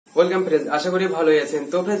Welcome friends, আশা করি ভালোই আছেন।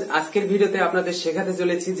 তো ফ্রেন্ডস, আজকের ভিডিওতে আপনাদের শেখাতে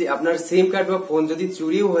চলেছি যে আপনার সিম কার্ড বা ফোন যদি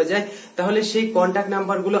চুরিও হয়ে যায় তাহলে সেই কন্ট্যাক্ট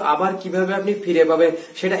নাম্বারগুলো আবার কিভাবে আপনি ফিরে পাবেন,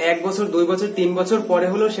 সেটা 1 বছর 2 বছর 3 বছর পরে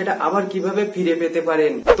হলো সেটা আবার কিভাবে ফিরে পেতে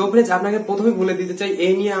পারেন। তো ফ্রেন্ডস, আপনাকে প্রথমে বলে দিতে চাই,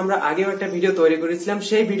 এই নিয়ে আমরা আগেও একটা ভিডিও তৈরি করেছিলাম।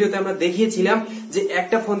 সেই ভিডিওতে আমরা দেখিয়েছিলাম যে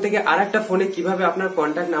একটা ফোন থেকে আরেকটা ফোনে কিভাবে আপনার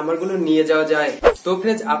কন্ট্যাক্ট নাম্বারগুলো নিয়ে যাওয়া যায়। তো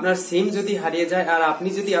ফ্রেন্ডস, আপনার সিম যদি হারিয়ে যায় আর আপনি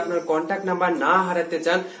যদি আপনার কন্ট্যাক্ট নাম্বার না হারাতে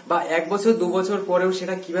চান বা 1 বছর 2 বছর পরেও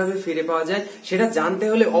সেটা কিভাবে ফিরে পাওয়া যায় সেটা জানতে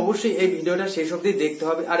হলে অবশ্যই এই ভিডিওটা শেষ অবধি দেখতে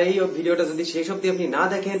হবে। আর এই ভিডিওটা যদি শেষ অবধি আপনি না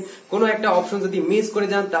দেখেন, কোনো একটা অপশন যদি মিস করে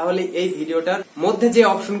যান, তাহলে এই ভিডিওটার মধ্যে যে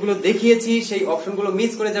অপশনগুলো দেখিয়েছি সেই অপশনগুলো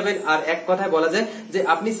মিস করে যাবেন। আর এক কথায় বলা যায় যে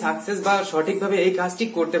আপনি সাকসেস বা সঠিকভাবে এই কাজটি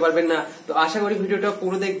করতে পারবেন না। তো আশা করি ভিডিওটা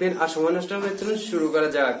পুরো দেখবেন। আর সময় নষ্ট হবে, চলুন শুরু করা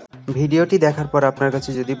যাক। ভিডিওটি দেখার পর আপনার কাছে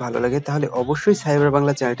যদি ভালো লাগে তাহলে অবশ্যই সাইবার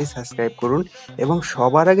বাংলা চ্যানেলটি সাবস্ক্রাইব করুন এবং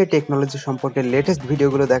সবার আগে টেকনোলজি সম্পর্কে লেটেস্ট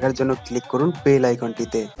ভিডিওগুলো দেখার জন্য ক্লিক করুন বেল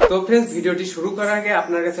আইকনটিতে। তো ফ্রেন্ডস, ভিডিওটি শুরু করার আগে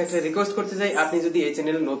আপনার কাছে একটা রিকোয়েস্ট করতে চাই, আপনি যদি এই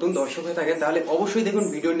চ্যানেলের নতুন দর্শক হয়ে থাকেন তাহলে অবশ্যই দেখুন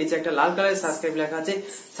ভিডিওর নিচে একটা লাল কালারের সাবস্ক্রাইব লেখা আছে,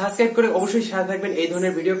 সাবস্ক্রাইব করে অবশ্যই সাথে থাকবেন এই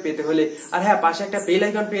ধরনের ভিডিও পেতে হলে। আর হ্যাঁ, পাশে একটা বেল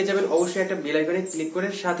আইকন পেয়ে যাবেন, অবশ্যই একটা বেল আইকনে ক্লিক করে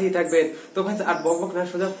সাথেই থাকবেন। তো ফ্রেন্ডস, আর বকবক না,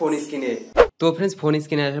 সোজা ফোন স্ক্রিনে। তো ফ্রেন্ডস, ফোন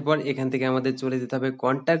স্ক্রিনে আসার পর এখান থেকে আমাদের চলে যেতে হবে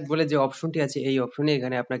কন্ট্যাক্ট বলে যে অপশনটি আছে, এই অপশনে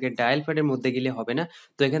এখানে আপনাকে ডায়াল প্যাডের মধ্যে গেলে হবে না।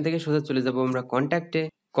 তো এখান থেকে সোজা চলে যাব আমরা কন্ট্যাক্টে।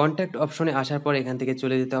 কন্ট্যাক্ট অপশনে আসার পর এখান থেকে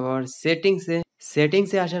চলে যেতে হবে আবার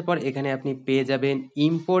সেটিংসে আসার পর এখানে আপনি পেয়ে যাবেন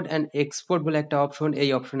ইম্পোর্ট অ্যান্ড এক্সপোর্ট বলে একটা অপশন। এই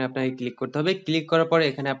অপশনে আপনাকে ক্লিক করতে হবে। ক্লিক করার পর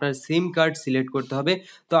এখানে আপনার সিম কার্ড সিলেক্ট করতে হবে।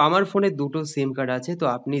 তো আমার ফোনে দুটো সিম কার্ড আছে, তো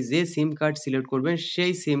আপনি যে সিম কার্ড সিলেক্ট করবেন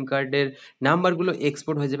সেই সিম কার্ডের নাম্বারগুলো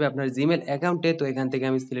এক্সপোর্ট হয়ে যাবে আপনার জিমেল অ্যাকাউন্টে। তো এখান থেকে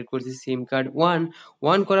আমি সিলেক্ট করছি সিম কার্ড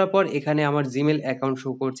 1 করার পর এখানে আমার জিমেল অ্যাকাউন্ট শো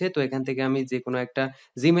করছে। তো এখান থেকে আমি যে কোনো একটা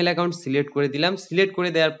জিমেল অ্যাকাউন্ট সিলেক্ট করে দিলাম। সিলেক্ট করে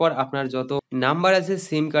দেওয়ার পর আপনার যত নাম্বার আছে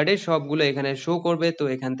সিম কার্ডে সবগুলো এখানে শো করবে। তো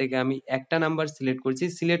এখান থেকে আমি একটা নাম্বার সিলেক্ট করছি।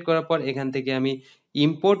 সিলেক্ট করার পর এখান থেকে আমি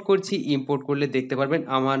ইম্পোর্ট করছি। ইম্পোর্ট করলে দেখতে পারবেন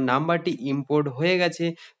আমার নাম্বারটি ইম্পোর্ট হয়ে গেছে।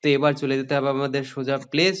 তো এবার চলে যেতে হবে আমাদের সোজা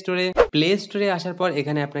প্লে স্টোরে আসার পর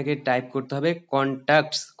এখানে আপনাকে টাইপ করতে হবে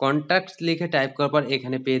কন্ট্যাক্টস লিখে টাইপ করার পর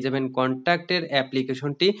এখানে পেয়ে যাবেন কন্ট্যাক্টের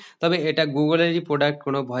অ্যাপ্লিকেশনটি। তবে এটা গুগলেরই প্রোডাক্ট,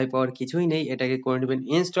 কোনো ভয় পাওয়ার কিছুই নেই। এটাকে করে নেবেন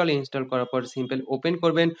ইনস্টল করার পর সিম্পল ওপেন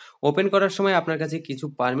করবেন। ওপেন করার সময় আপনার কাছে কিছু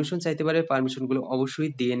পারমিশন চাইতে পারে, পারমিশনগুলো অবশ্যই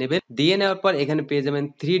দিয়ে নেবেন। দিয়ে নেওয়ার পর এখানে পেয়ে যাবেন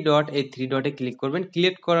 3 ডট, এই 3 ডটে ক্লিক করবেন।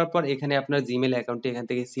 ক্লিক করার পর এখানে আপনার জিমেল অ্যাকাউন্টটি এখান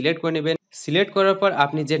থেকে সিলেক্ট করে নেবেন। সিলেক্ট করার পর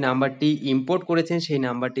আপনি যে নাম্বারটি ইম্পোর্ট করেছেন সেই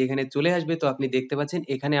নাম্বারটি এখানে চলে আসবে। তো আপনি দেখতে পাচ্ছেন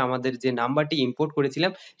এখানে আমাদের যে নাম্বারটি ইম্পোর্ট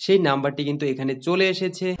করেছিলাম সেই নাম্বারটি কিন্তু এখানে চলে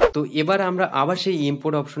এসেছে। তো এবার আমরা আবার সেই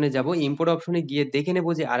ইম্পোর্ট অপশনে যাব। ইম্পোর্ট অপশনে গিয়ে দেখে নেব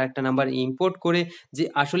যে আরেকটা নাম্বার ইম্পোর্ট করে যে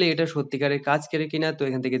আসলে এটা সত্যিকারের কাজ করে কিনা। তো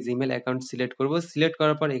এখান থেকে জিমেল অ্যাকাউন্ট সিলেক্ট করব। সিলেক্ট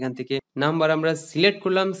করার পর এখান থেকে নাম্বার আমরা সিলেক্ট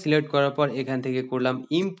করলাম। সিলেক্ট করার পর এখান থেকে করলাম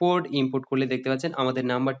ইম্পোর্ট করলে দেখতে পাচ্ছেন আমাদের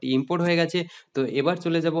নাম্বারটি ইম্পোর্ট হয়ে গেছে। তো এবার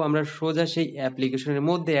চলে যাব আমরা সোজা সেই অ্যাপ্লিকেশনের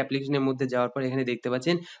মধ্যে যাওয়ার পর এখানে দেখতে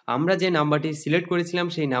পাচ্ছেন আমরা যে নাম্বারটি সিলেক্ট করেছিলাম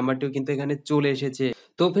সেই নাম্বারটিও কিন্তু এখানে চলে এসেছে।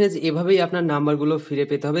 তো ফ্রেন্ডস, এভাবেই আপনার নাম্বারগুলো ফিরে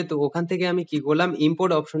পেতে হবে। তো ওখান থেকে আমি কি করলাম,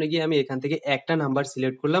 ইম্পোর্ট অপশনে গিয়ে আমি এখান থেকে একটা নাম্বার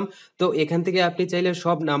সিলেক্ট করলাম। তো এখান থেকে আপনি চাইলে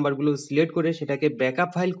সব নাম্বারগুলো সিলেক্ট করে সেটাকে ব্যাকআপ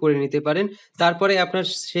ফাইল করে নিতে পারেন। তারপরে আপনার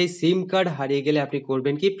সেই সিম কার্ড হারিয়ে গেলে আপনি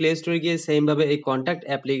করবেন কি, প্লে স্টোরে গিয়ে সেম ভাবে এই কন্ট্যাক্ট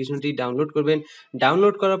অ্যাপ্লিকেশনটি ডাউনলোড করবেন।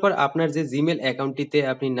 ডাউনলোড করার পর আপনার যে জিমেল অ্যাকাউন্টটিতে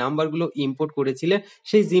আপনি নাম্বারগুলো ইম্পোর্ট করেছিলেন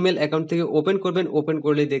সেই জিমেল অ্যাকাউন্ট থেকে ওপেন করবেন। ওপেন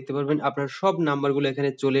করলে দেখতে পারবেন আপনার সব নাম্বারগুলো এখানে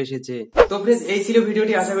চলে এসেছে। তো ফ্রেন্ডস, এই ছিল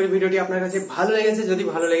ভিডিওটি। আশা করি ভিডিওটি আপনার কাছে ভালো লেগেছে। যদি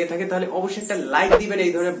ভালো লেগে থাকে তাহলে অবশ্যই একটা লাইক দিবেন,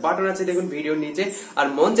 এই ধরনের বাটন আছে দেখুন ভিডিওর নিচে। আর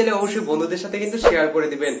মন চাইলে অবশ্যই বন্ধুদের সাথে কিন্তু শেয়ার করে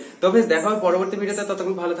দিবেন। তো ফ্রেন্ডস, দেখা হবে পরবর্তী ভিডিওতে।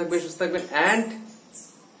 ততক্ষণ ভালো থাকবেন, সুস্থ থাকবেন, এন্ড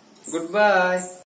গুড বাই।